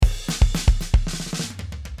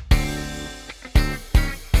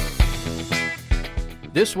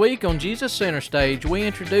This week on Jesus Center Stage, we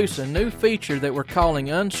introduce a new feature that we're calling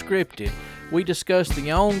Unscripted. We discuss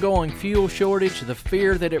the ongoing fuel shortage, the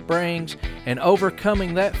fear that it brings, and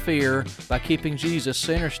overcoming that fear by keeping Jesus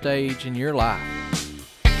center stage in your life.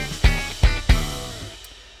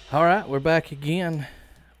 All right, we're back again.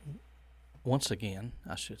 Once again,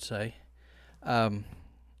 I should say. A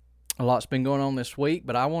lot's been going on this week,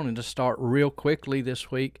 but I wanted to start real quickly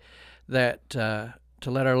this week that to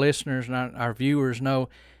let our listeners and our viewers know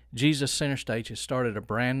Jesus Center Stage has started a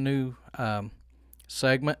brand new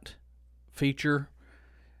segment, feature,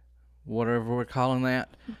 whatever we're calling that.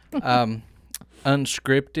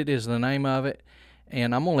 Unscripted is the name of it.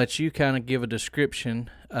 And I'm going to let you kind of give a description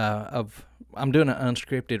of, I'm doing it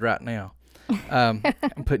unscripted right now. I'm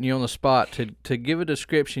putting you on the spot to give a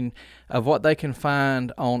description of what they can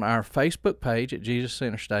find on our Facebook page at Jesus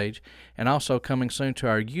Center Stage, and also coming soon to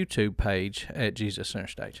our YouTube page at Jesus Center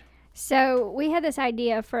Stage. So we had this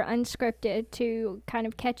idea for Unscripted to kind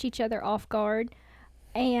of catch each other off guard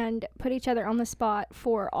and put each other on the spot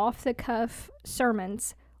for off-the-cuff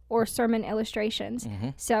sermons or sermon illustrations. Mm-hmm.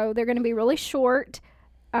 So they're going to be really short.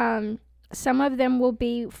 Some of them will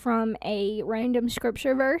be from a random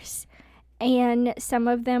scripture verse, and some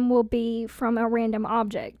of them will be from a random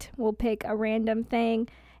object. We'll pick a random thing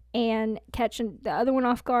and catch the other one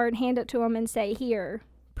off guard, hand it to them, and say, here,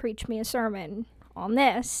 preach me a sermon on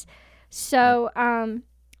this. So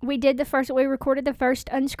we recorded the first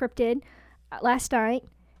Unscripted last night,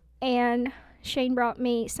 and Shane brought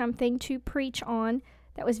me something to preach on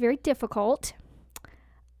that was very difficult.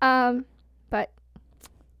 But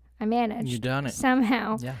I managed. You done it.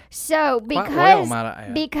 Somehow. Yeah. So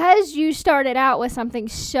because you started out with something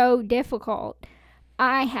so difficult,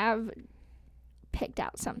 I have picked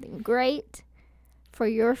out something great for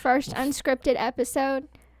your first Unscripted episode.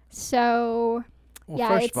 So,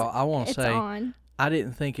 first of all, I want to say on. I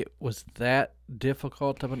didn't think it was that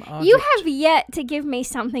difficult of an object. You have yet to give me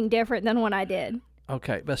something different than what I did.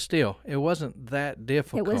 Okay, but still, it wasn't that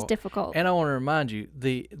difficult. It was difficult. And I want to remind you,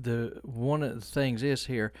 the one of the things is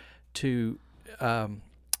here to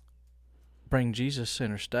bring Jesus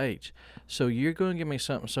center stage. So you're going to give me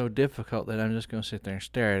something so difficult that I'm just going to sit there and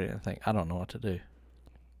stare at it and think, I don't know what to do.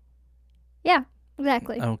 Yeah,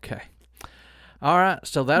 exactly. Okay. All right,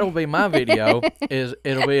 so that'll be my video.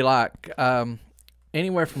 It'll be like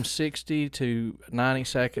anywhere from 60 to 90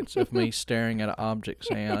 seconds of me staring at an object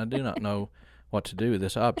saying, I do not know what to do with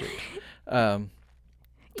this object. I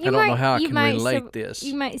don't know how I can relate this.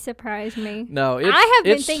 You might surprise me. No, I have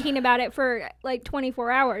been thinking about it for like 24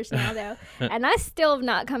 hours now, though, and I still have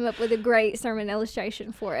not come up with a great sermon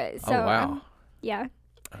illustration for it. So, oh, wow. Yeah.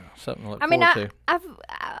 Something to look forward to.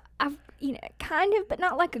 I've kind of, but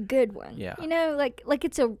not like a good one. Yeah. Like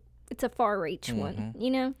it's a far-reach one,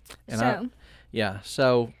 And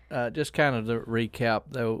So just kind of to recap,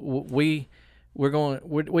 though, we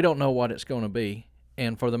don't know what it's going to be,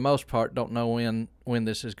 and for the most part, don't know when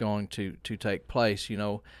this is going to take place.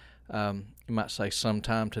 You might say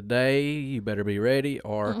sometime today, you better be ready,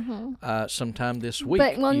 or sometime this week.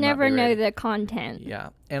 But we'll never know the content. Yeah,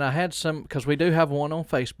 and I had some, because we do have one on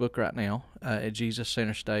Facebook right now at Jesus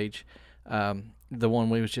Center Stage, the one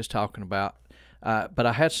we was just talking about. But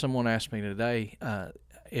I had someone ask me today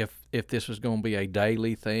if this was going to be a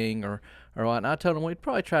daily thing or what, and I told them we'd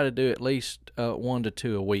probably try to do at least 1 to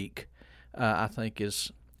 2 a week. I think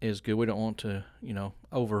is good. We don't want to,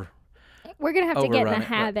 We're gonna have to get in the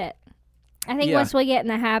habit. I think once we get in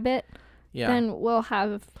the habit, then we'll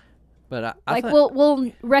have. But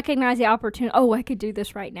we'll recognize the opportunity. Oh, I could do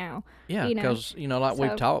this right now. Yeah, because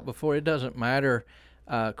we've talked before, it doesn't matter.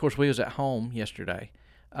 Of course, we was at home yesterday,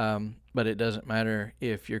 but it doesn't matter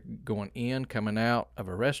if you're going in, coming out of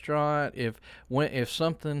a restaurant. If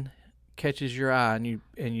something catches your eye and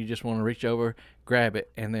you just want to reach over, grab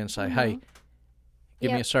it, and then say, "Hey,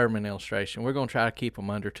 give me a sermon illustration." We're going to try to keep them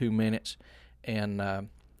under 2 minutes, and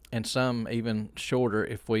some even shorter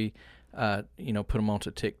if we put them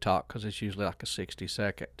onto TikTok, because it's usually like a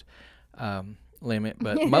 60-second limit.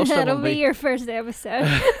 But most of them that'll be your first episode.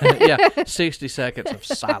 60 seconds of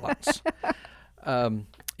silence.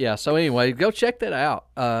 So anyway, go check that out.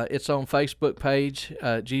 It's on Facebook page,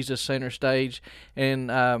 Jesus Center Stage.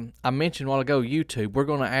 And I mentioned a while ago YouTube. We're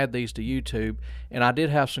going to add these to YouTube. And I did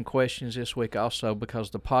have some questions this week also, because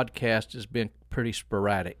the podcast has been pretty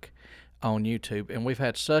sporadic on YouTube. And we've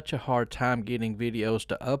had such a hard time getting videos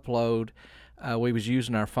to upload. We was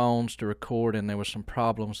using our phones to record, and there was some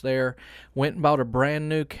problems there. Went and bought a brand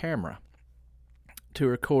new camera to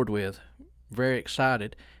record with. Very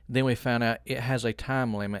excited. Then we found out it has a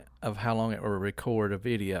time limit of how long it will record a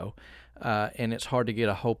video, and it's hard to get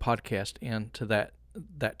a whole podcast into that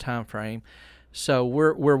that time frame. So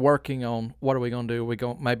we're working on what are we going to do? We're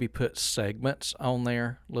going to maybe put segments on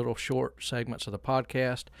there, little short segments of the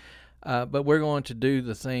podcast. But we're going to do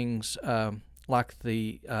the things like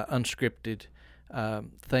the unscripted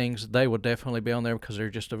things. They will definitely be on there because they're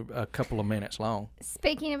just a couple of minutes long.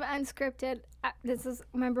 Speaking of unscripted,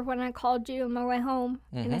 remember when I called you on my way home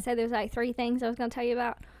and I said there's like 3 things I was going to tell you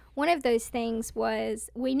about? One of those things was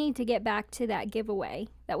we need to get back to that giveaway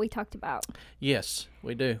that we talked about. Yes,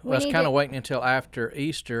 we do. I was kind of waiting until after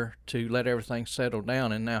Easter to let everything settle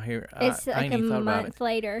down, and now here it's I like ain't even thought a about it. month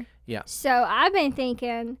later. Yeah. So I've been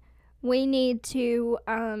thinking we need to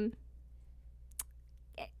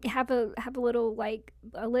have a little like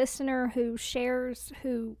a listener who shares,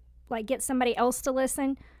 who like gets somebody else to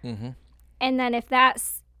listen, and then if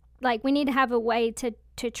that's like we need to have a way to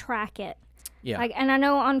track it. Yeah. Like, and I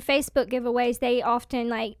know on Facebook giveaways they often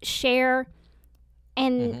like share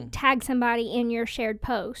and tag somebody in your shared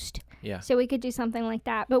post. Yeah. So we could do something like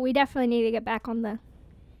that, but we definitely need to get back on the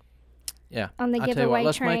giveaway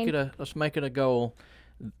train. Let's make it a goal.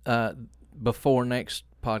 Before next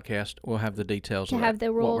podcast, we'll have the details to of have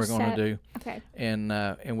the rules what we're going to do. Okay. And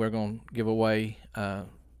we're going to give away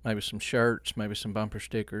maybe some shirts, maybe some bumper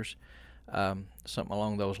stickers, something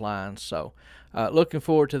along those lines. So looking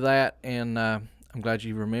forward to that, and I'm glad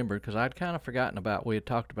you remembered because I'd kind of forgotten about. We had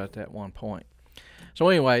talked about that at one point. So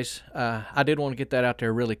anyways, I did want to get that out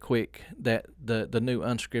there really quick, that the new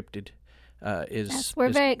unscripted is... Yes, we're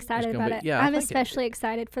very excited about it. Yeah, I'm especially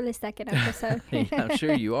excited for the second episode. Yeah, I'm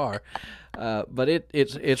sure you are. But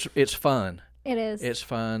it's fun. It is. It's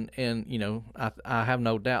fun, and I have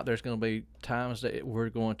no doubt there's going to be times that we're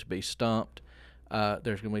going to be stumped.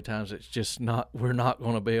 There's going to be times it's just we're not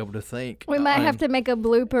going to be able to think. We might have to make a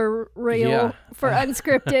blooper reel for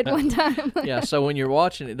unscripted one time. Yeah, so when you're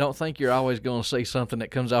watching it, don't think you're always going to see something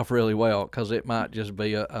that comes off really well, because it might just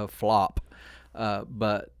be a flop.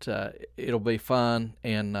 But it'll be fun,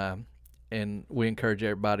 and we encourage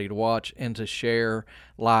everybody to watch and to share.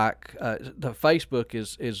 The Facebook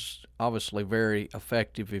is obviously very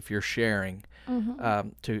effective if you're sharing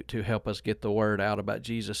to help us get the word out about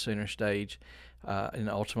Jesus Center Stage, and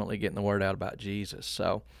ultimately getting the word out about Jesus.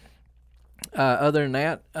 So other than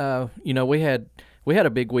that, we had a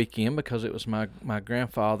big weekend because it was my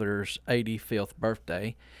grandfather's 85th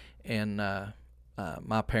birthday, and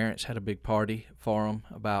my parents had a big party for him.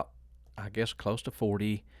 About, I guess, close to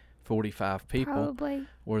 45 people Probably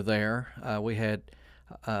were there. We had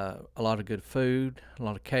a lot of good food, a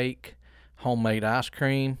lot of cake, homemade ice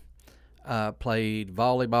cream, played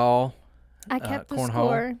volleyball. I kept the cornhole.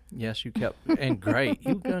 score. Yes, you kept, and great.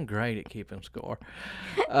 You've done great at keeping score.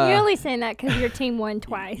 You're only saying that because your team won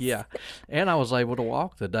twice. Yeah, and I was able to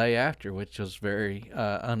walk the day after, which was very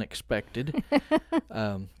unexpected.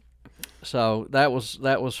 So that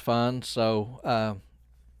was fun. So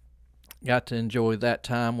got to enjoy that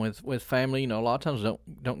time with family. A lot of times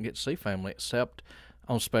don't get to see family except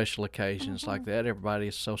on special occasions like that. Everybody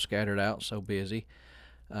is so scattered out, so busy.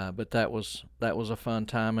 But that was a fun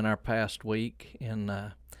time in our past week,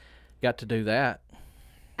 and got to do that.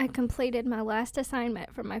 I completed my last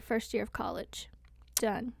assignment for my first year of college.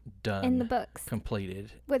 Done. In the books.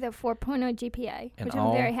 Completed. With a 4.0 GPA, And which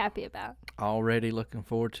I'm very happy about. Already looking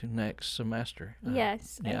forward to next semester.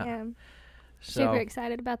 Yes, yeah. I am. So, Super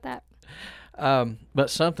excited about that. But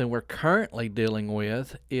something we're currently dealing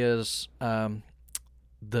with is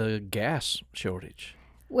the gas shortage.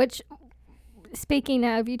 Which, speaking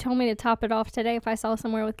of, you told me to top it off today if I saw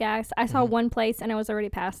somewhere with gas. I saw one place and I was already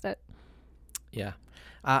past it. Yeah.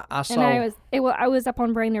 I saw. And I was up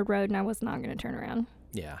on Brainerd Road and I was not going to turn around.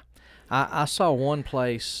 Yeah. I saw one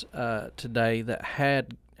place today that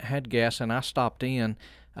had gas, and I stopped in.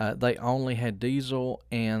 They only had diesel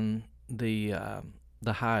and the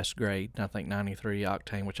highest grade, I think 93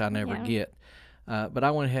 octane, which I never get. But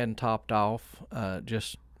I went ahead and topped off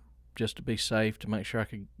just to be safe, to make sure I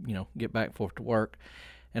could get back forth to work.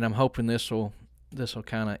 And I'm hoping this will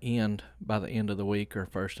kind of end by the end of the week or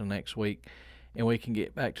first of next week, and we can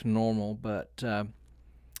get back to normal. But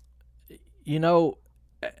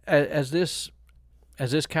as this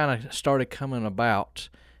kind of started coming about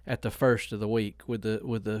at the first of the week with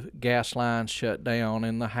the gas lines shut down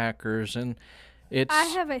and the hackers, and I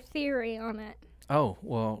have a theory on it. Oh,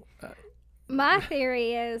 well. My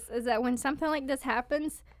theory is that when something like this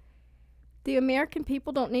happens, the American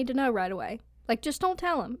people don't need to know right away. Like, just don't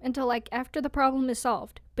tell them until, like, after the problem is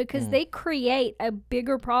solved. Because they create a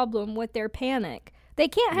bigger problem with their panic. They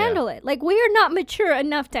can't handle it. Like, we are not mature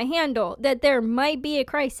enough to handle that there might be a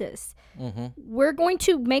crisis. We're going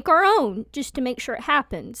to make our own just to make sure it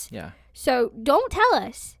happens. Yeah. So don't tell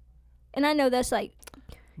us. And I know that's like,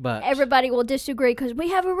 But everybody will disagree because we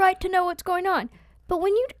have a right to know what's going on. But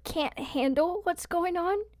when you can't handle what's going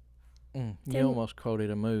on, you then- almost quoted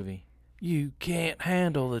a movie. You can't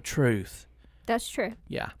handle the truth. that's true.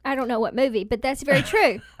 Yeah. I don't know what movie, but that's very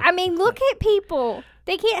true. I mean, look at people.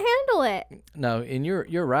 They can't handle it. No, and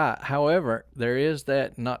you're right. However, there is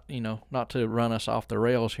that, not to run us off the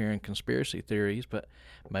rails here in conspiracy theories, but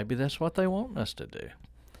maybe that's what they want us to do.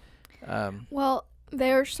 Well,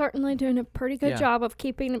 they're certainly doing a pretty good Yeah. job of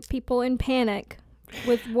keeping people in panic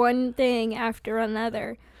with one thing after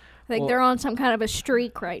another. I think Well- they're on some kind of a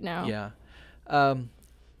streak right now. Yeah.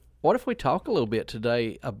 What if we talk a little bit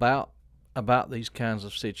today about these kinds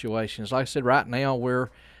of situations? Like I said, right now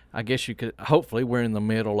hopefully we're in the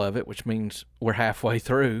middle of it, which means we're halfway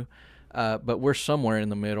through, but we're somewhere in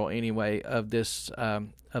the middle anyway of this,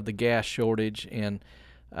 of the gas shortage. And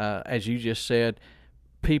as you just said,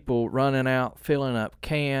 people running out, filling up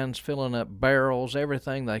cans, filling up barrels,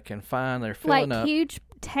 everything they can find, they're filling Like up. huge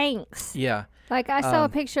tanks. Yeah. Like I saw a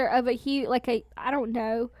picture of a huge, I don't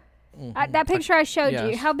know. That picture I showed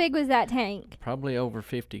you, yes. how big was that tank? Probably over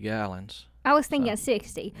 50 gallons. I was thinking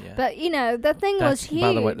 60. yeah. But, the thing was huge.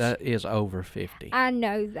 By the way, that is over 50. I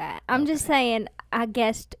know that. I'm just saying, I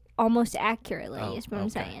guessed almost accurately is what I'm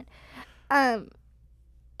okay. saying.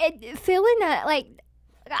 Feeling that,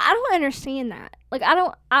 I don't understand that.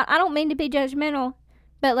 I don't mean to be judgmental,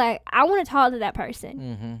 but, I want to talk to that person.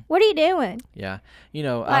 Mm-hmm. What are you doing? Yeah.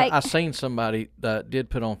 Like- I seen somebody that did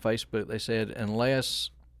put on Facebook, they said, unless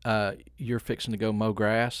you're fixing to go mow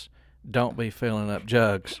grass, don't be filling up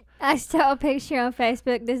jugs. I saw a picture on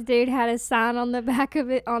Facebook. This dude had a sign on the back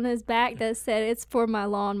of it, on his back, that said, "It's for my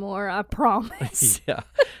lawnmower, I promise." Yeah.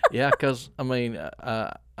 Yeah, because,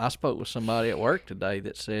 I spoke with somebody at work today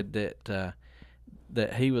that said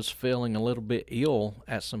that he was feeling a little bit ill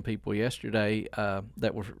at some people yesterday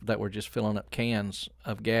that were just filling up cans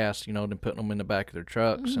of gas, and putting them in the back of their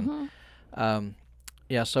trucks. Mm-hmm. And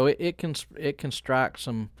yeah, so it can strike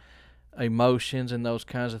some emotions and those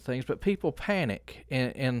kinds of things, but people panic.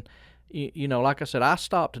 And like I said, I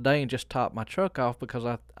stopped today and just topped my truck off because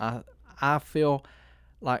I feel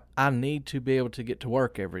like I need to be able to get to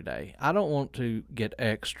work every day. I don't want to get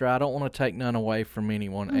extra. I don't want to take none away from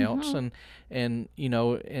anyone else. And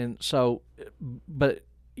so, but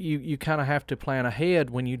you kind of have to plan ahead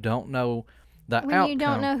when you don't know the outcome. When you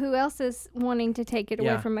don't know who else is wanting to take it away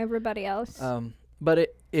Yeah. from everybody else. But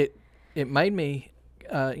it made me,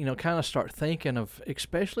 kind of start thinking of,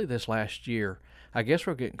 especially this last year. I guess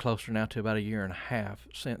we're getting closer now to about a year and a half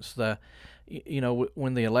since when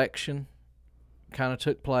the election kind of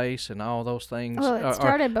took place and all those things. Well, it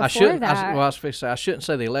started before I shouldn't, that. I was fixing to say, I shouldn't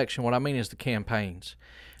say the election. What I mean is the campaigns.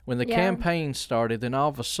 When the Yeah. campaigns started, then all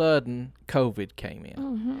of a sudden COVID came in.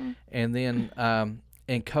 Mm-hmm. And then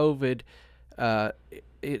and COVID,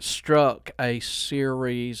 it struck a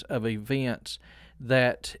series of events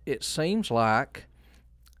that it seems like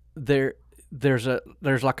there's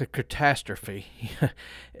like a catastrophe,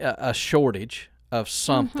 a shortage of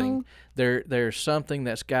something. There's something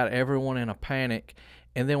that's got everyone in a panic.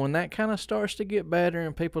 And then when that kind of starts to get better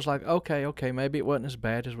and people's like, okay, maybe it wasn't as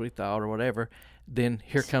bad as we thought or whatever, then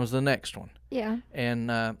here comes the next one. Yeah.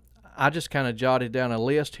 And I just kind of jotted down a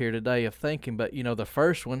list here today of thinking, but the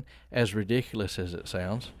first one, as ridiculous as it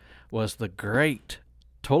sounds, was the great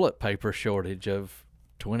toilet paper shortage of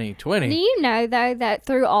 2020. Do you know, though, that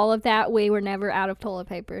through all of that, we were never out of toilet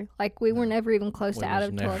paper? We were never even close We to out was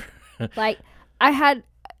of never- toilet. I had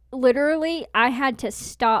to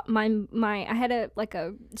stop I had a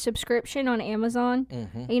subscription on Amazon,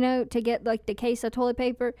 Mm-hmm. to get the case of toilet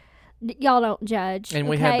paper. Y'all don't judge. And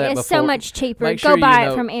we okay? had that It's so before. much cheaper. Make Go sure you buy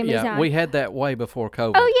know- it from Amazon. Yeah, we had that way before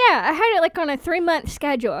COVID. Oh yeah, I had it on a 3-month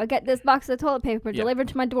schedule. I got this box of toilet paper Yeah. delivered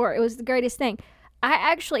to my door. It was the greatest thing. I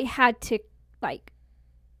actually had to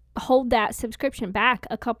hold that subscription back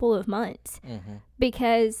a couple of months Mm-hmm.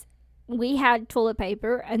 because we had toilet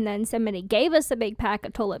paper and then somebody gave us a big pack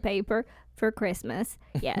of toilet paper for Christmas.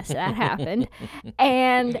 Yes, that happened.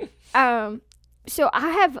 And so I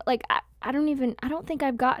have I don't think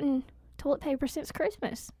I've gotten toilet paper since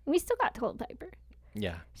Christmas. We still got toilet paper.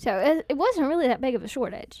 Yeah. So it wasn't really that big of a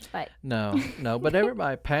shortage. No, but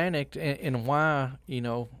everybody panicked, and why?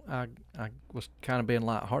 I was kind of being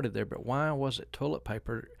lighthearted there, but why was it toilet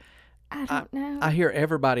paper? I don't know. I hear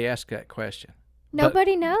everybody ask that question.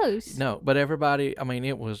 Nobody knows. No, but everybody. I mean,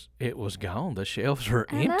 it was gone. The shelves were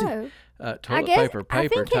I empty. know. Toilet guess- paper, I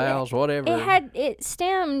paper think towels, whatever. It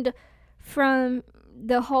stemmed from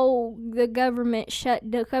the government's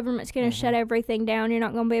going to shut everything down. You're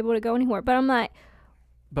not going to be able to go anywhere. But I'm like,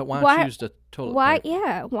 But why, Why- choose the toilet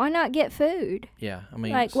paper? Why not get food? Yeah, I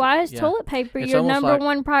mean, Like, why is yeah. toilet paper It's your almost number like-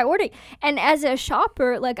 one priority? And as a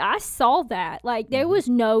shopper, like, I saw that. Like, there Mm-hmm. was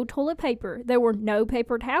no toilet paper. There were no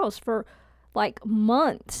paper towels for, like,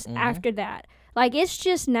 months Mm-hmm. after that. Like, it's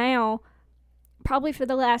just now, probably for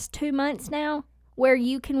the last 2 months now, where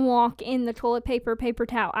you can walk in the toilet paper, paper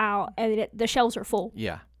towel aisle, and the shelves are full.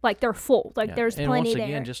 Yeah. Like, they're full. Like, Yeah. there's and plenty once there.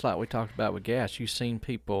 again, just like we talked about with gas, you've seen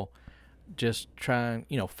people just trying,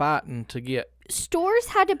 fighting to get. Stores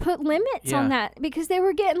had to put limits on Yeah. that because they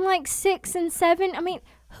were getting, like, 6 and 7. I mean,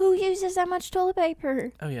 who uses that much toilet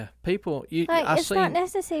paper? Oh yeah, people. Like, I it's seen. not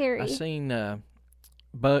necessary. I seen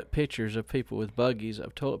pictures of people with buggies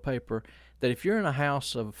of toilet paper. That if you're in a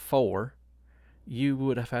house of 4, you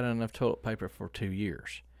would have had enough toilet paper for 2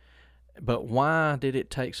 years. But why did it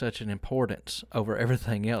take such an importance over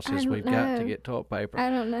everything else I as don't we've got to know. get toilet paper? I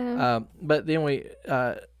don't know. But then we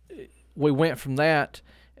went from that,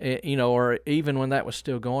 or even when that was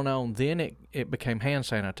still going on, then it became hand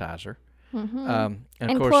sanitizer. And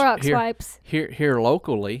and of course, Clorox here, wipes. here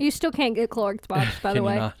locally, You still can't get Clorox wipes, by the Can you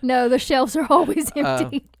way. not? No, the shelves are always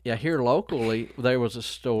empty. yeah, here locally, there was a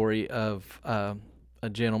story of a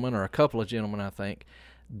gentleman or a couple of gentlemen, I think,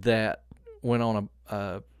 that went on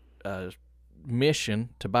a mission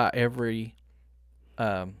to buy every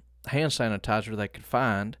hand sanitizer they could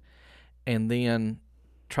find, and then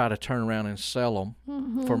try to turn around and sell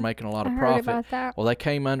them for making a lot of I heard profit. about that. Well, they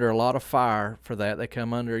came under a lot of fire for that. They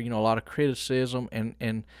come under, a lot of criticism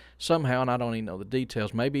and somehow, and I don't even know the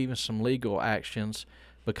details, maybe even some legal actions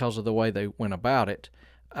because of the way they went about it.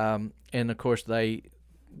 And of course, they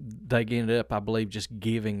ended up, I believe, just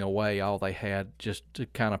giving away all they had just to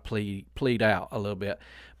kind of plead out a little bit.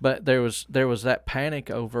 But there was that panic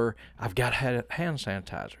over, I've got to have hand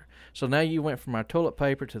sanitizer. So now you went from our toilet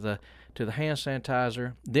paper to the hand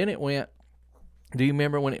sanitizer. Then it went. Do you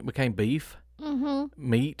remember when it became beef?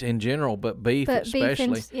 Meat in general, but beef But especially.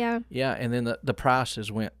 beef and, Yeah, and then the prices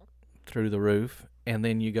went through the roof. And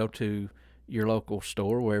then you go to your local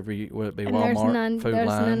store, whether it be and Walmart, Food there's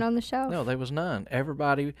Line. none on the shelf. No, there was none.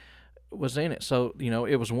 Everybody was in it. So,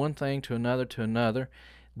 it was one thing to another to another.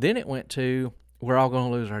 Then it went to, we're all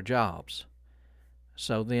going to lose our jobs.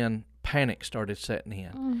 So then panic started setting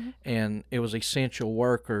in. And it was essential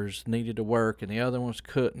workers needed to work, and the other ones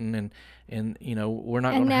couldn't. And we're not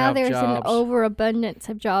going And to now have there's jobs. an overabundance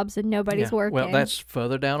of jobs and nobody's Yeah. working. Well, that's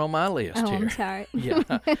further down on my list oh, here. I'm sorry. Yeah.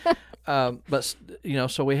 But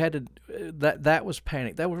so we had to. That was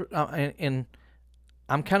panic. That was, and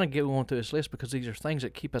I'm kind of going through this list because these are things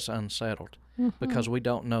that keep us unsettled because we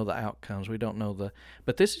don't know the outcomes. We don't know the.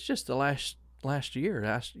 But this is just the last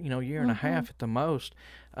year. Year and a half at the most.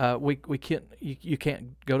 We can't. You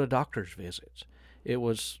can't go to doctor's visits. It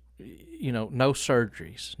was, no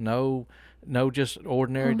surgeries, no just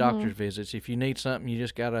ordinary doctor's visits. If you need something, you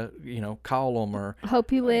just gotta, call them or.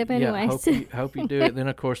 Hope you live anyways. Yeah, hope you do it. Then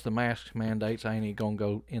of course the mask mandates. I ain't even gonna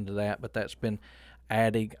go into that, but that's been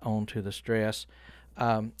adding on to the stress.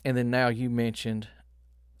 And then now you mentioned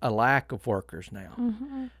a lack of workers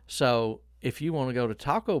now. So if you want to go to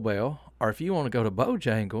Taco Bell or if you want to go to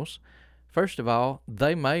Bojangles, first of all,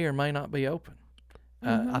 they may or may not be open.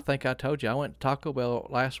 I think I told you I went to Taco Bell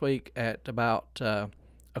last week at about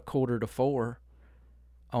 3:45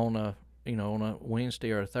 on a Wednesday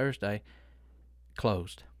or a Thursday.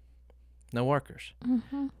 Closed, no workers.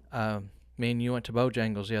 Me and you went to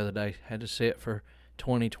Bojangles the other day. Had to sit for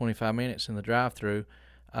 20-25 minutes in the drive-through.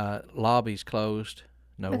 Lobbies closed,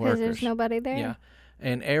 no because workers. there's nobody there. Yeah,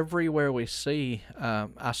 and everywhere we see,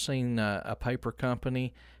 I seen a paper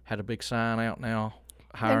company had a big sign out now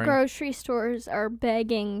The hiring. grocery stores are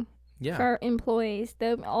begging Yeah, for employees.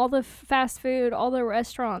 All the fast food, all the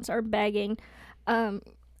restaurants are begging.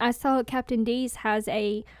 I saw Captain D's has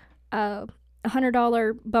a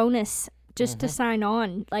 $100 bonus just to sign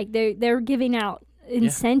on. Like they're giving out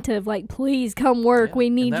incentive. Like, please come work. Yeah. We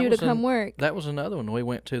And need that you to was come work. that was another one we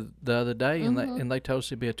went to the other day, and they told us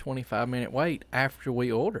it'd be a 25-minute wait after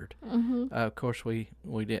we ordered. Of course, we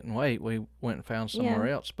didn't wait. We went and found somewhere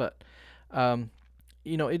else. But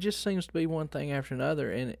it just seems to be one thing after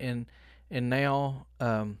another, and now,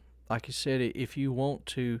 like you said, if you want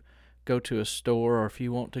to go to a store or if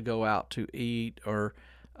you want to go out to eat or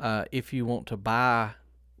if you want to buy,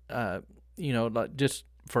 like just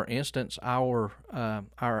for instance, our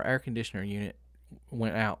air conditioner unit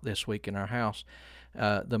went out this week in our house.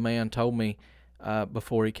 The man told me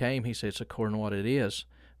before he came, he said it's according to what it is,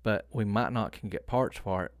 but we might not can get parts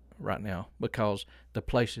for it right now because the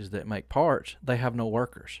places that make parts, they have no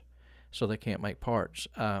workers, so they can't make parts.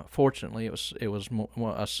 Fortunately, it was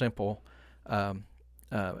a simple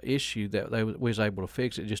issue that they was able to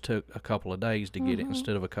fix. It just took a couple of days to get it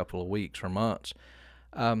instead of a couple of weeks or months.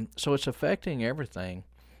 So it's affecting everything.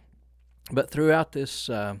 But throughout this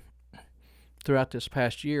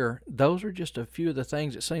past year, those are just a few of the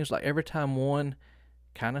things. It seems like every time one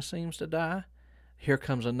kind of seems to die, here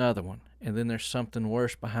comes another one, and then there's something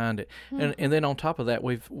worse behind it. And then on top of that,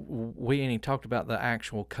 we ain't even talked about the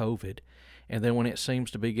actual COVID. And then when it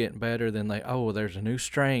seems to be getting better, then there's a new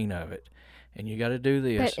strain of it, and you got to do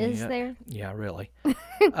this. But is there? Yeah, really.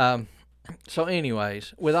 So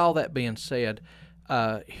anyways, with all that being said,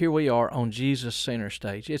 here we are on Jesus Center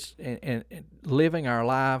Stage. It's and living our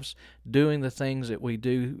lives, doing the things that we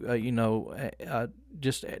do,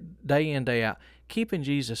 just day in, day out, keeping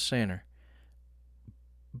Jesus center.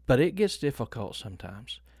 But it gets difficult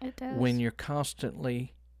sometimes. It does. When you're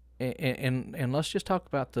constantly, and let's just talk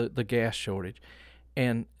about the gas shortage,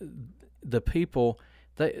 and the people,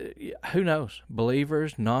 who knows,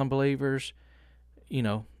 believers, non-believers,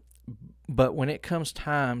 but when it comes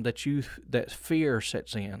time that fear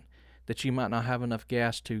sets in, that you might not have enough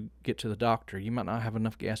gas to get to the doctor, you might not have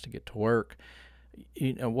enough gas to get to work,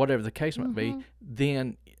 whatever the case might be,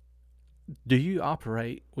 then do you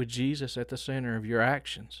operate with Jesus at the center of your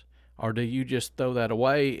actions? Or do you just throw that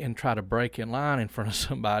away and try to break in line in front of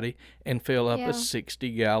somebody and fill up a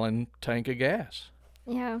 60-gallon tank of gas?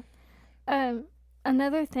 Yeah.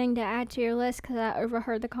 Another thing to add to your list, because I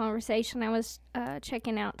overheard the conversation I was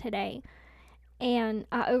checking out today, and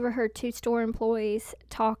I overheard 2 store employees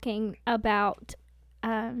talking about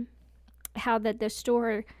how that the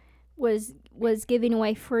store was giving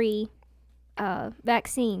away free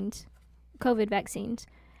vaccines, COVID vaccines.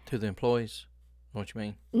 To the employees? What you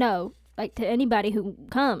mean? No, like to anybody who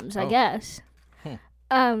comes, I guess.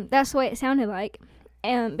 That's the way it sounded like.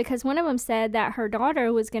 And because one of them said that her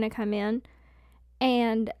daughter was going to come in,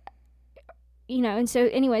 and so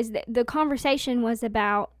anyways, the conversation was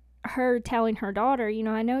about her telling her daughter,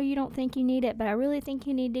 I know you don't think you need it, but I really think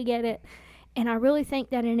you need to get it. And I really think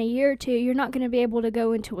that in a year or two, you're not going to be able to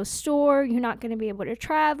go into a store. You're not going to be able to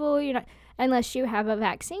travel. Unless you have a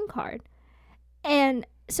vaccine card. And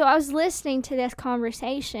so I was listening to this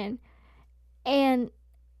conversation, and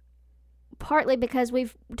partly because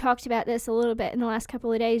we've talked about this a little bit in the last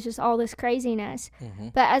couple of days, just all this craziness.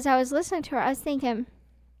 But as I was listening to her, I was thinking,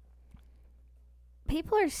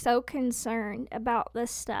 people are so concerned about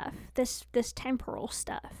this stuff, this temporal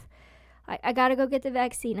stuff. I got to go get the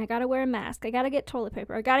vaccine. I got to wear a mask. I got to get toilet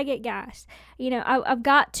paper. I got to get gas. I've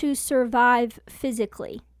got to survive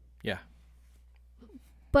physically. Yeah.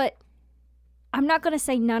 But I'm not going to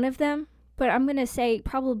say none of them, but I'm going to say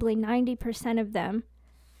probably 90% of them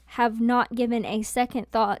have not given a second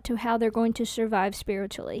thought to how they're going to survive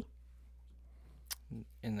spiritually.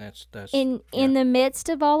 And that's in the midst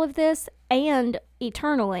of all of this and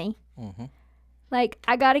eternally. Like,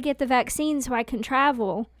 I got to get the vaccine so I can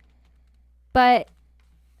travel, but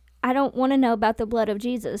I don't want to know about the blood of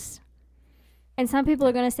Jesus. And some people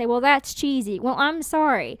are going to say, well, that's cheesy. Well, I'm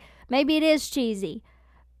sorry. Maybe it is cheesy.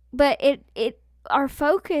 But our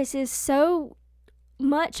focus is so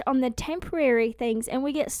much on the temporary things, and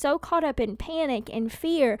we get so caught up in panic and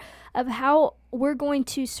fear of how we're going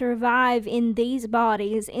to survive in these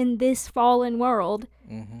bodies, in this fallen world.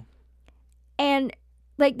 And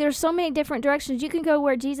there's so many different directions you can go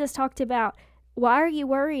where Jesus talked about, why are you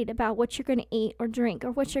worried about what you're going to eat or drink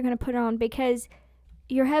or what you're going to put on? Because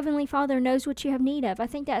your heavenly Father knows what you have need of. I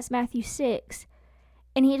think that's Matthew 6.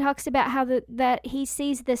 And he talks about how that he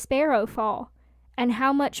sees the sparrow fall, and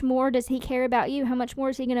how much more does he care about you? How much more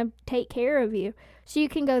is he going to take care of you? So you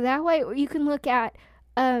can go that way, or you can look at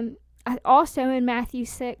also in Matthew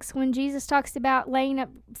 6 when Jesus talks about laying up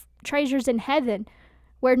treasures in heaven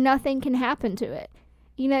where nothing can happen to it.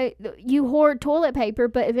 You hoard toilet paper,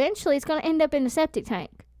 but eventually it's going to end up in a septic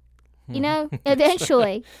tank.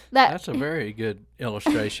 Eventually. That's a very good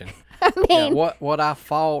illustration. I mean, what I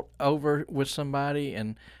fought over with somebody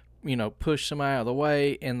and pushed somebody out of the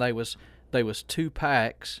way, and they was 2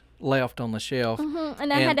 packs left on the shelf,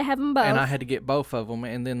 and I had to have them both, and I had to get both of them.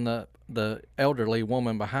 And then the elderly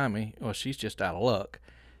woman behind me, well, she's just out of luck.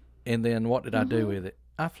 And then what did I do with it?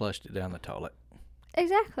 I flushed it down the toilet.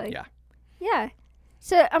 Exactly. Yeah.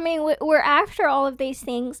 So I mean, we're after all of these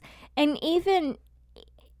things, and even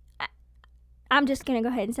I'm just going to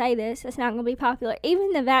go ahead and say this. It's not going to be popular.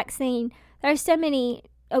 Even the vaccine, there's so many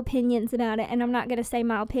opinions about it, and I'm not going to say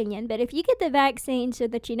my opinion. But if you get the vaccine so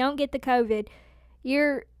that you don't get the COVID,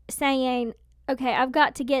 you're saying, okay, I've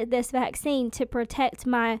got to get this vaccine to protect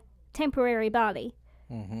my temporary body.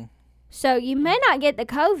 So you may not get the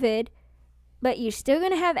COVID, but you're still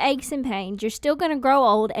going to have aches and pains. You're still going to grow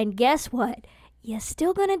old. And guess what? you're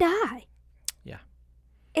still gonna die. Yeah.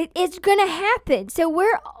 It's gonna happen. So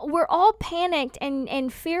we're all panicked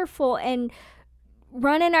and fearful and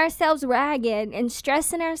running ourselves ragged and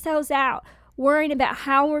stressing ourselves out, worrying about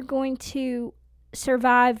how we're going to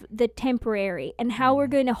survive the temporary and how we're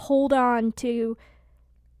going to hold on to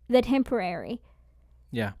the temporary.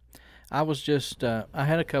 Yeah. I was just, I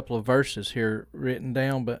had a couple of verses here written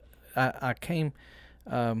down, but I came,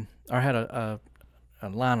 or had a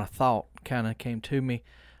line of thought kind of came to me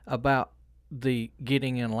about the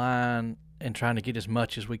getting in line and trying to get as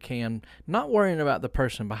much as we can, not worrying about the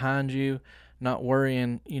person behind you, not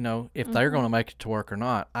worrying, if they're going to make it to work or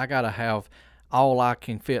not. I got to have all I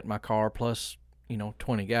can fit in my car plus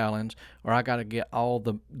 20 gallons, or I got to get all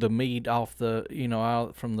the meat off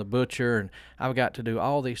out from the butcher, and I've got to do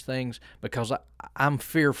all these things because I'm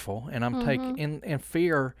fearful, and I'm taking, and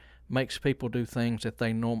fear makes people do things that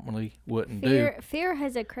they normally wouldn't do. Fear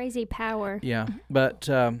has a crazy power. Yeah, but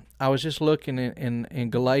I was just looking in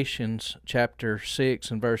Galatians chapter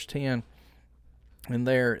 6 and verse 10, and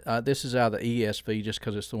there, this is out of the ESV just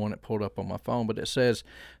because it's the one that pulled up on my phone, but it says,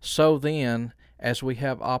 "So then, as we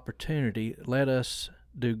have opportunity, let us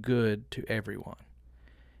do good to everyone."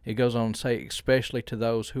 It goes on to say, especially to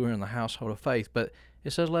those who are in the household of faith, but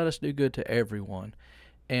it says, let us do good to everyone.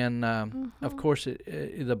 And, of course,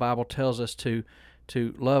 the Bible tells us to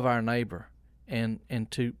love our neighbor and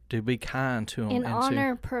to be kind to them. And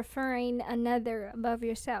honor preferring another above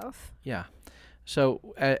yourself. Yeah.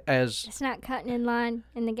 So as it's not cutting in line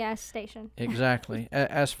in the gas station. Exactly.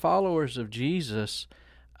 As followers of Jesus,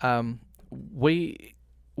 we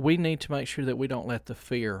need to make sure that we don't let the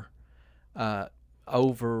fear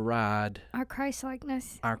override our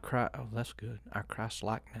Christ-likeness. Oh, that's good. Our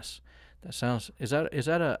Christ-likeness. That sounds. Is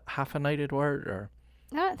that a hyphenated word or?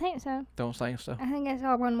 I don't think so. Don't think so. I think it's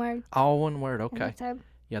all one word. All one word. Okay. I think so.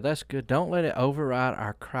 Yeah, that's good. Don't let it override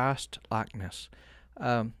our Christ-likeness.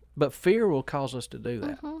 But fear will cause us to do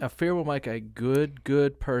that. Fear will make a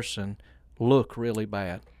good person look really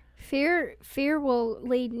bad. Fear will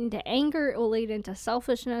lead into anger. It will lead into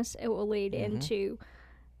selfishness. It will lead into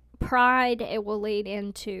pride. It will lead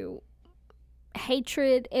into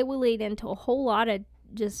hatred. It will lead into a whole lot of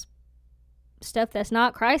just stuff that's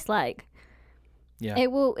not Christ-like. Yeah.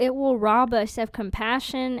 It will rob us of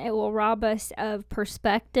compassion. It will rob us of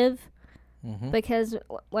perspective. Because,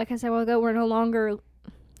 like I said a while ago,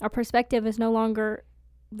 our perspective is no longer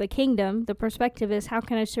the kingdom. The perspective is, how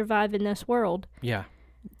can I survive in this world? Yeah.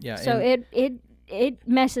 Yeah. So it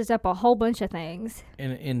messes up a whole bunch of things.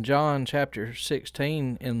 In John chapter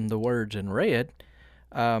 16, in the words in red,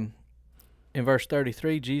 in verse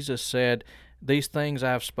 33, Jesus said, "These things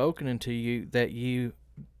I have spoken unto you, that you,"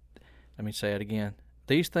 let me say it again,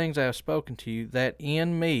 "These things I have spoken to you, that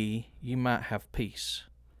in me you might have peace."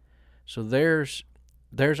 So there's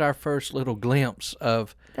our first little glimpse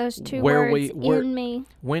of those two where words, in me.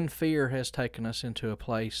 When fear has taken us into a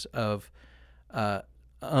place of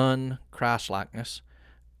un-Christ-likeness,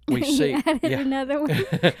 we see another one.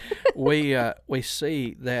 we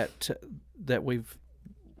see that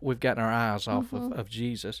we've gotten our eyes off of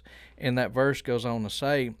Jesus. And that verse goes on to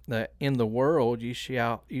say that in the world you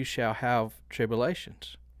shall have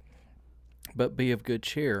tribulations, but be of good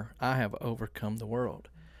cheer, I have overcome the world.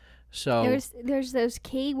 So there's those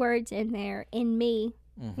key words in there, in me.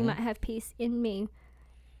 You might have peace in me,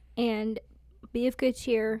 and be of good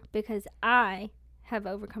cheer because I have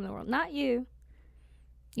overcome the world, not you.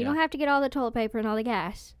 You don't have to get all the toilet paper and all the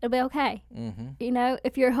gas. It'll be okay.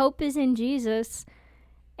 If your hope is in Jesus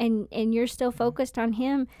and you're still focused on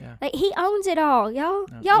him, like, he owns it all.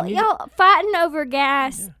 Y'all fighting over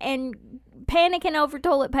gas and panicking over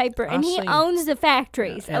toilet paper, and he owns the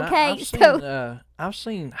factories. Okay, I've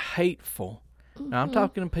seen hateful. Now, I'm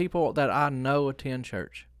talking to people that I know attend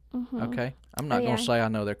church. Okay, I'm not going to say I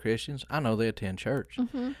know they're Christians. I know they attend church,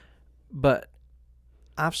 but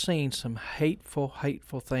I've seen some hateful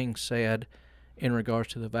things said in regards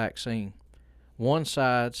to the vaccine. One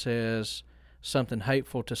side says something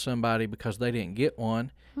hateful to somebody because they didn't get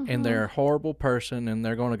one, and they're a horrible person, and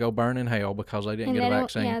they're going to go burn in hell because they didn't get a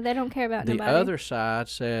vaccine. They don't care about the nobody. Other side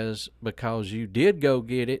says because you did go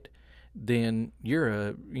get it, then you're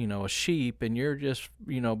a sheep, and you're just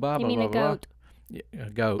blah blah You mean blah a blah. goat? A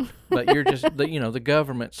goat, but you're just the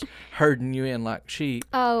government's herding you in like sheep.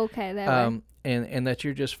 Oh, okay, that way. And that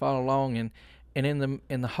you're just following along, and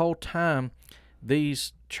in the whole time,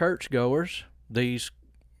 these churchgoers, these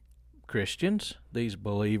Christians, these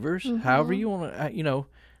believers, however you want to,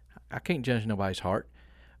 I can't judge nobody's heart,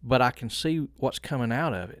 but I can see what's coming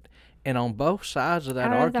out of it. And on both sides of that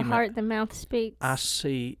Out argument, of the heart, the mouth speaks. I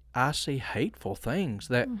see hateful things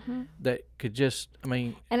that could just. I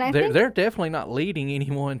mean, And I they're definitely not leading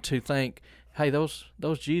anyone to think, hey, those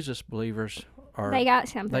Jesus believers are. They got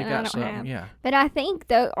something. They I got don't something. have. Yeah. But I think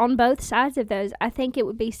though, on both sides of those, I think it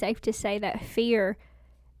would be safe to say that fear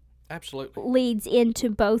Absolutely. leads into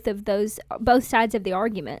both sides of the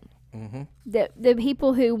argument. Mm-hmm. The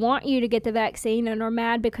people who want you to get the vaccine and are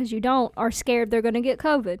mad because you don't are scared they're going to get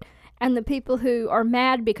COVID. And the people who are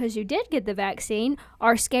mad because you did get the vaccine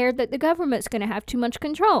are scared that the government's going to have too much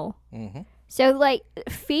control. Mm-hmm. So, like,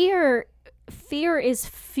 fear is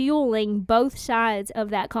fueling both sides of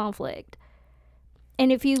that conflict.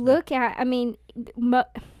 And if you look at, I mean,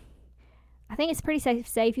 I think it's pretty safe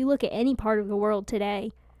to say if you look at any part of the world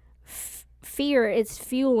today, fear is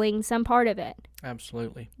fueling some part of it.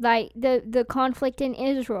 Absolutely. Like the conflict in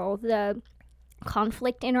Israel, the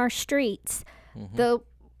conflict in our streets, the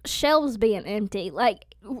shelves being empty. Like,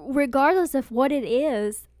 regardless of what it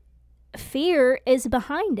is, fear is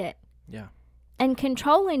behind it. Yeah. And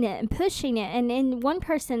controlling it and pushing it. And then one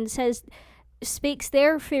person speaks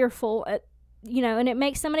they're fearful, and it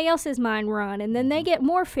makes somebody else's mind run. And then they get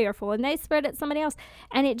more fearful and they spread it to somebody else.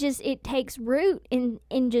 And it takes root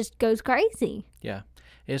and just goes crazy. Yeah.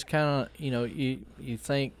 It's kind of, you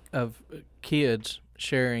think of kids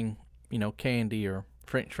sharing, candy or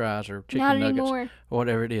French fries or chicken Not nuggets anymore. or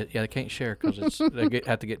whatever it is. Yeah, they can't share because they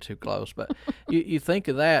have to get too close. But you think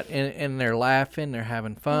of that, and they're laughing, they're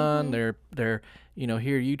having fun, they're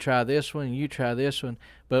here, you try this one, you try this one.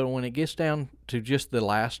 But when it gets down to just the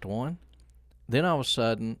last one, then all of a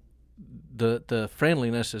sudden the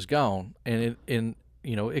friendliness is gone, and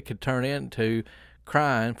it could turn into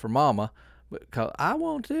crying for mama. Because I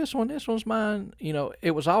want this one. This one's mine.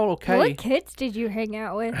 It was all okay. What kids did you hang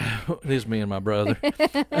out with? This is me and my brother.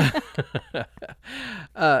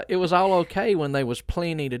 It was all okay when there was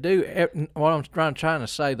plenty to do. What I'm trying to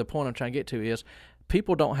say, the point I'm trying to get to is,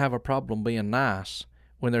 people don't have a problem being nice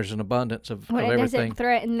when there's an abundance of When it everything. doesn't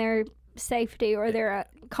threaten their safety or their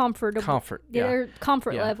comfort. Their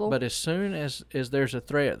comfort level. But as soon as there's a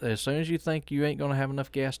threat, as soon as you think you ain't going to have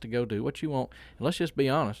enough gas to go do what you want, and let's just be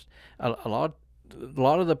honest, a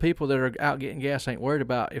lot of the people that are out getting gas ain't worried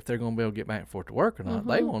about if they're going to be able to get back and forth to work or not.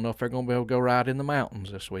 They want to know if they're going to be able to go ride in the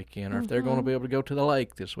mountains this weekend, or if they're going to be able to go to the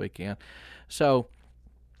lake this weekend. So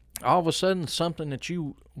all of a sudden, something that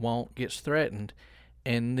you want gets threatened.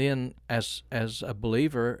 And then as a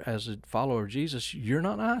believer, as a follower of Jesus, you're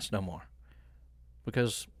not nice no more.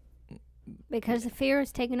 Because the fear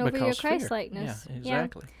is taking over your Christ-likeness. Yeah,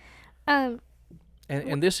 exactly. Yeah.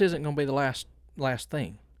 And this isn't going to be the last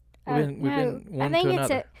thing. We've been one to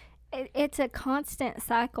another. It's a constant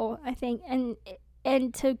cycle, I think.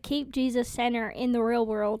 And to keep Jesus center in the real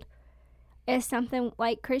world is something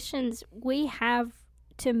like Christians, we have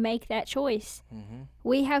to make that choice. Mm-hmm.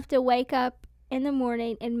 We have to wake up in the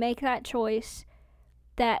morning and make that choice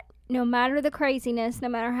that no matter the craziness, no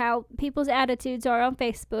matter how people's attitudes are on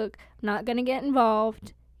Facebook, I'm not going to get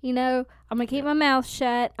involved. I'm going to keep my mouth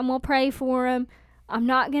shut. I'm going to pray for them. I'm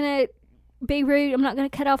not going to be rude. I'm not going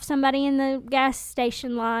to cut off somebody in the gas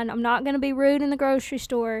station line. I'm not going to be rude in the grocery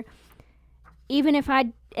store, even if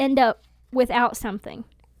I end up without something.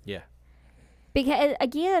 Yeah. Because,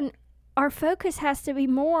 again, our focus has to be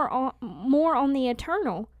more on the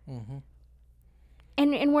eternal. Mm-hmm.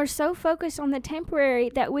 And we're so focused on the temporary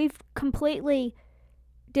that we've completely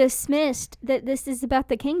dismissed that this is about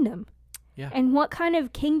the kingdom. Yeah. And what kind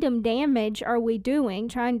of kingdom damage are we doing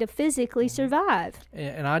trying to physically survive?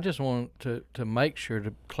 And I just want to make sure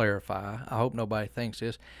to clarify, I hope nobody thinks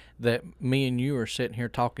this, that me and you are sitting here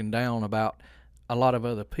talking down about a lot of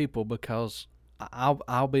other people, because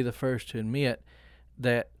I'll be the first to admit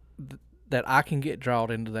that I can get drawn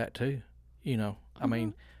into that too. I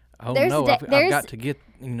mean, I've got to get,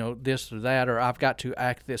 this or that, or I've got to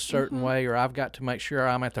act this certain way, or I've got to make sure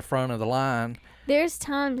I'm at the front of the line. There's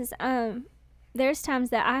times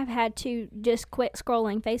that I've had to just quit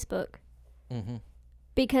scrolling Facebook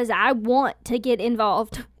because I want to get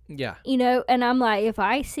involved. Yeah. And I'm like, if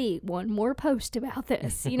I see one more post about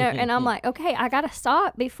this, and I'm like, okay, I got to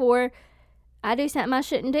stop before I do something I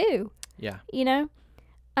shouldn't do. Yeah.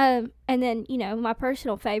 And then, my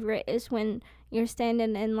personal favorite is when you're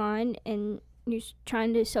standing in line and you're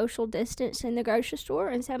trying to social distance in the grocery store,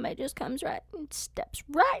 and somebody just comes right and steps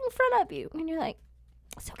right in front of you, and you're like,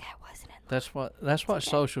 it's okay, I wasn't in line. That's what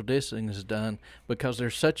social distancing has done, because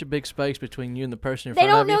there's such a big space between you and the person in they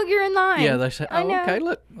front of you. don't know you're in line. Yeah, they say, okay,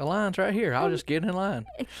 look, the line's right here. I'll just get in line.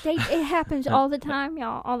 It happens all the time,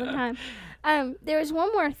 y'all, all the time. There was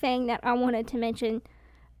one more thing that I wanted to mention.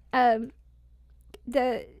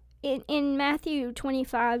 in Matthew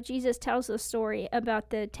 25, Jesus tells a story about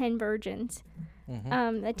the 10 virgins.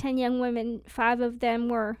 The 10 young women, 5 of them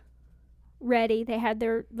were ready. They had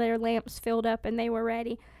their lamps filled up and they were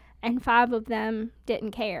ready. And 5 of them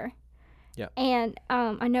didn't care. Yeah. And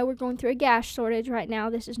I know we're going through a gas shortage right now.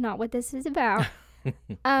 This is not what this is about.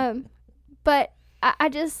 But I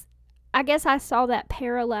guess I saw that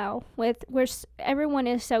parallel with where everyone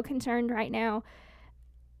is so concerned right now.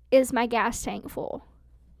 Is my gas tank full?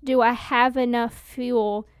 Do I have enough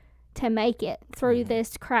fuel to make it through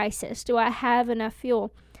this crisis? Do I have enough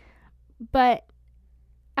fuel? But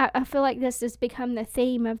I feel like this has become the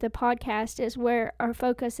theme of the podcast, is where our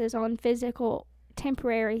focus is on physical,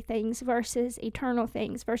 temporary things versus eternal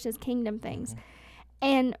things versus kingdom things.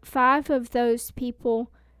 And 5 of those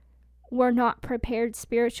people were not prepared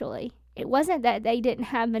spiritually. It wasn't that they didn't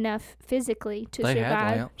have enough physically to survive. They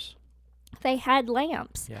had lamps. They had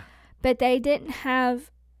lamps. Yeah. But they didn't have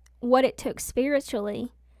what it took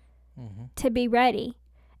spiritually to be ready.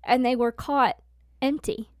 And they were caught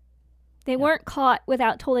empty. They weren't caught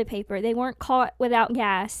without toilet paper. They weren't caught without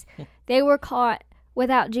gas. They were caught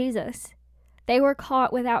without Jesus. They were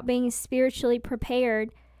caught without being spiritually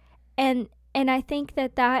prepared. And I think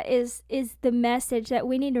that is the message that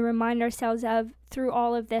we need to remind ourselves of through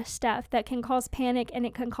all of this stuff that can cause panic and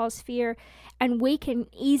it can cause fear. And we can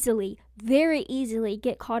very easily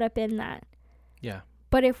get caught up in that. Yeah.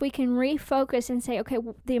 But if we can refocus and say, okay,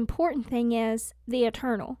 the important thing is the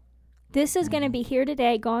eternal. This is going to be here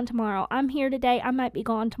today, gone tomorrow. I'm here today, I might be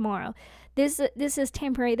gone tomorrow. This is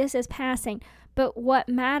temporary, this is passing. But what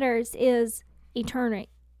matters is eternal.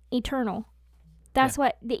 That's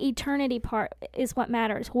what the eternity part is, what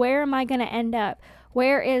matters. Where am I going to end up?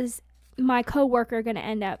 Where is my coworker going to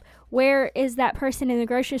end up? Where is that person in the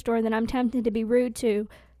grocery store that I'm tempted to be rude to?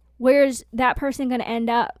 Where's that person going to end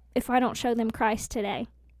up if I don't show them Christ today?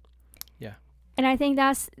 Yeah. And I think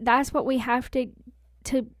that's what we have to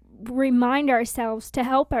remind ourselves, to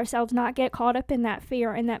help ourselves not get caught up in that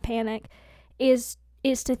fear and that panic, is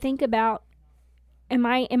to think about, am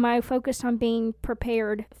I focused on being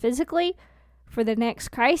prepared physically for the next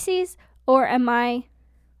crises, or am I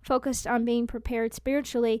focused on being prepared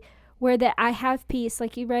spiritually, where that I have peace,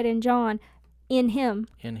 like you read in John, in Him,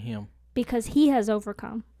 because He has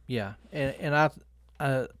overcome. Yeah, and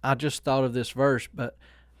I just thought of this verse, but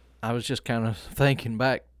I was just kind of thinking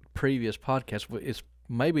back previous podcasts. It's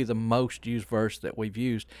maybe the most used verse that we've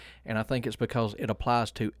used, and I think it's because it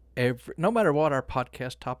applies to no matter what our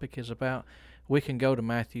podcast topic is about. We can go to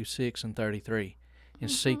Matthew 6:33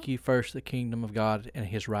 and seek ye first the kingdom of God and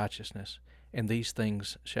His righteousness, and these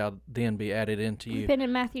things shall then be added into you. We've been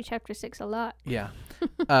in Matthew chapter 6 a lot. Yeah.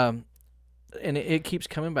 And it keeps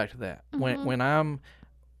coming back to that. When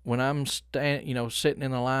I'm sitting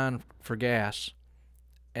in a line for gas,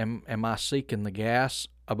 am I seeking the gas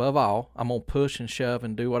above all? I'm going to push and shove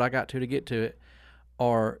and do what I got to get to it.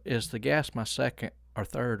 Or is the gas my second or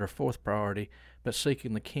third or fourth priority, but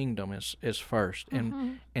seeking the kingdom is first,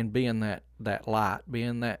 and being that light,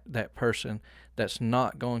 being that person that's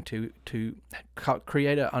not going to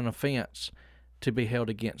create an offense to be held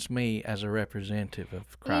against me as a representative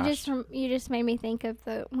of Christ. You just made me think of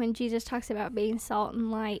when Jesus talks about being salt and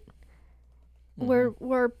light.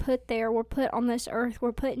 We're put there. We're put on this earth.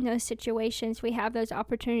 We're put in those situations. We have those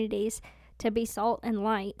opportunities to be salt and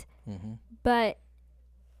light. But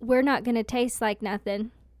we're not going to taste like nothing.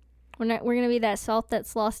 We're going to be that salt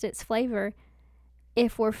that's lost its flavor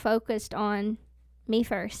if we're focused on me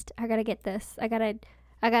first. I got to get this. I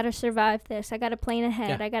got to survive this. I got to plan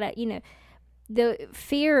ahead. Yeah. I got to, the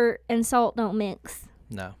fear and salt don't mix.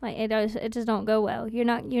 No. Like it just don't go well. You're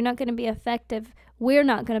not going to be effective. We're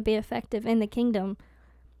not going to be effective in the kingdom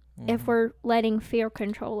if we're letting fear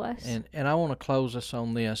control us. And I want to close us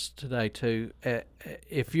on this today too.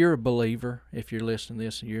 If you're a believer, if you're listening to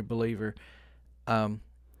this and you're a believer,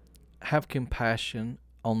 have compassion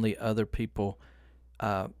on the other people,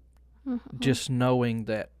 just knowing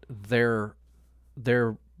that they're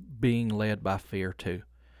being led by fear too.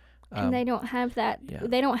 And they don't have that. Yeah.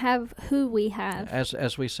 They don't have who we have.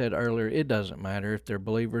 As we said earlier, it doesn't matter if they're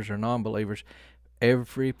believers or non-believers.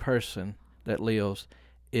 Every person that lives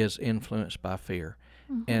is influenced by fear.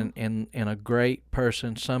 And a great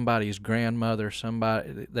person, somebody's grandmother,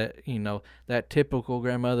 somebody that, that typical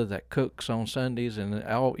grandmother that cooks on Sundays, and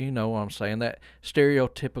all, what I'm saying, that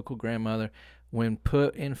stereotypical grandmother, when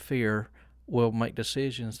put in fear, will make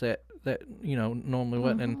decisions that normally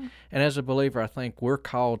wouldn't. And as a believer, I think we're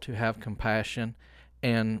called to have compassion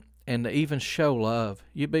and to even show love.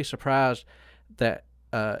 You'd be surprised that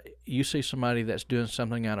you see somebody that's doing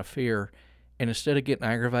something out of fear, and instead of getting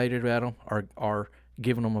aggravated at them or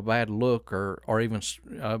giving them a bad look or even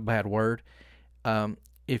a bad word.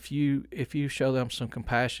 If you show them some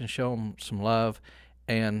compassion, show them some love,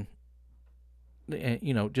 and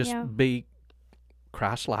just be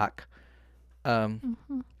Christ-like,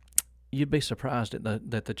 you'd be surprised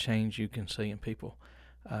at the change you can see in people,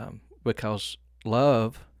 because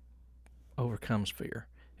love overcomes fear.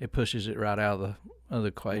 It pushes it right out of the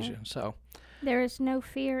equation. Yeah. So there is no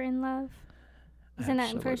fear in love. Isn't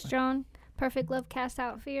that in 1 John? Perfect love casts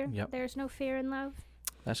out fear. Yep. There's no fear in love.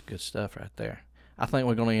 That's good stuff right there. I think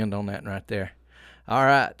we're going to end on that right there. All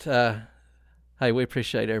right. Hey, we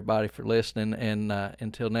appreciate everybody for listening. And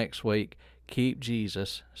until next week, keep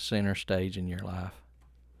Jesus center stage in your life.